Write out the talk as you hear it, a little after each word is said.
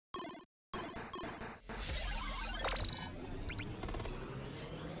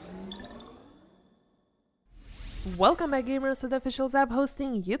Welcome back gamers to the official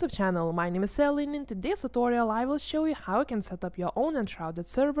ZAP-Hosting YouTube channel. My name is Ellie and in today's tutorial I will show you how you can set up your own Enshrouded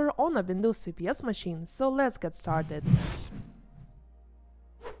server on a Windows VPS machine, so let's get started.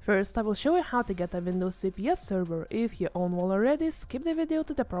 First, I will show you how to get a Windows VPS server. If you own one already, skip the video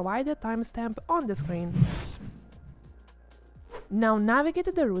to the provided timestamp on the screen. Now navigate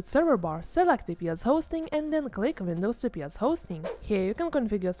to the root server bar, select VPS hosting and then click Windows VPS hosting. Here you can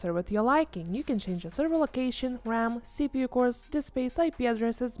configure your server to your liking. You can change your server location, RAM, CPU cores, disk space, IP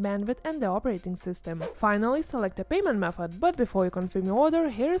addresses, bandwidth and the operating system. Finally, select a payment method, but before you confirm your order,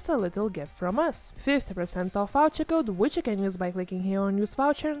 here is a little gift from us. 50% off voucher code, which you can use by clicking here on use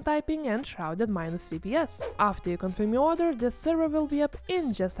voucher and typing Enshrouded -VPS. After you confirm your order, the server will be up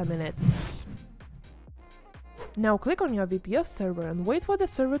in just a minute. Now click on your VPS server and wait for the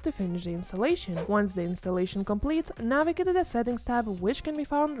server to finish the installation. Once the installation completes, navigate to the settings tab, which can be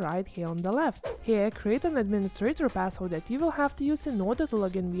found right here on the left. Here, create an administrator password that you will have to use in order to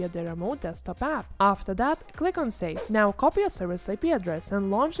log in via the remote desktop app. After that, click on Save. Now copy your server's IP address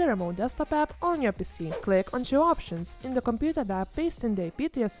and launch the remote desktop app on your PC. Click on Show Options. In the Computer tab, paste in the IP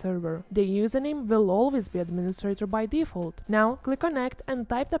to your server. The username will always be administrator by default. Now click Connect and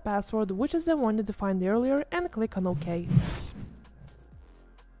type the password, which is the one you defined earlier, and click on OK.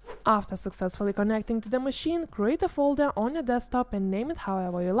 After successfully connecting to the machine, create a folder on your desktop and name it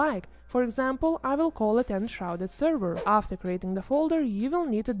however you like. For example, I will call it Enshrouded Server. After creating the folder, you will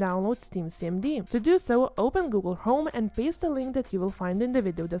need to download SteamCMD. To do so, open Google Chrome and paste the link that you will find in the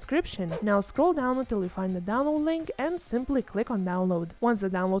video description. Now scroll down until you find the download link and simply click on download. Once the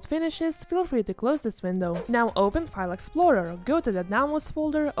download finishes, feel free to close this window. Now open File Explorer, go to the Downloads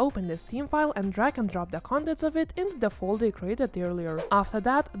folder, open the Steam file and drag and drop the contents of it into the folder you created earlier. After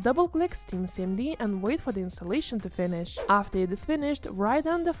that, double-click SteamCMD and wait for the installation to finish. After it is finished, write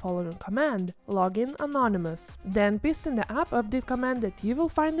down the following command: login anonymous. Then paste in the app update command that you will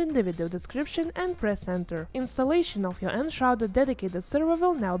find in the video description and press enter. Installation of your Enshrouded dedicated server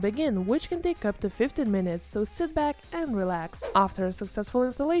will now begin, which can take up to 15 minutes, so sit back and relax. After a successful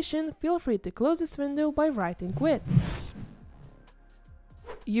installation, feel free to close this window by writing quit.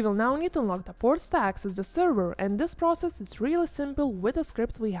 You will now need to unlock the ports to access the server, and this process is really simple with a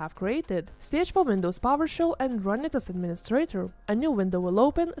script we have created. Search for Windows PowerShell and run it as administrator. A new window will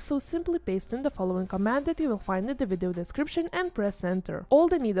open, so simply paste in the following command that you will find in the video description and press enter. All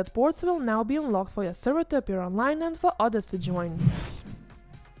the needed ports will now be unlocked for your server to appear online and for others to join.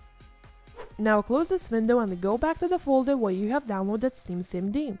 Now close this window and go back to the folder where you have downloaded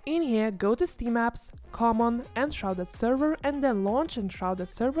SteamCMD. In here, go to Steam Apps, Common, Enshrouded Server and then launch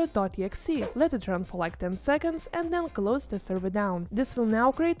enshroudedserver.exe. Let it run for like 10 seconds and then close the server down. This will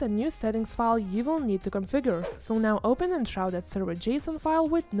now create a new settings file you will need to configure. So now open Enshrouded Server JSON file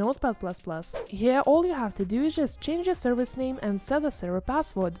with Notepad++. Here all you have to do is just change your service name and set the server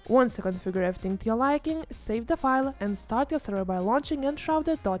password. Once you configure everything to your liking, save the file and start your server by launching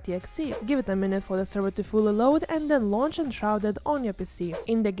enshrouded.exe. Give it a minute for the server to fully load and then launch Enshrouded on your PC.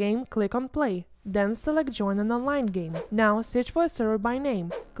 In the game, click on play. Then select join an online game. Now search for a server by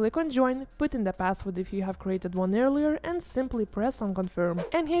name. Click on join, put in the password if you have created one earlier and simply press on confirm.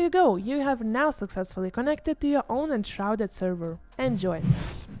 And here you go, you have now successfully connected to your own Enshrouded server. Enjoy!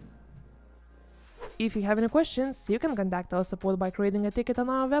 If you have any questions, you can contact our support by creating a ticket on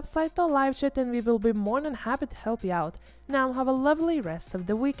our website or live chat and we will be more than happy to help you out. Now have a lovely rest of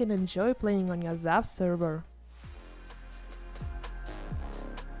the week and enjoy playing on your ZAP server.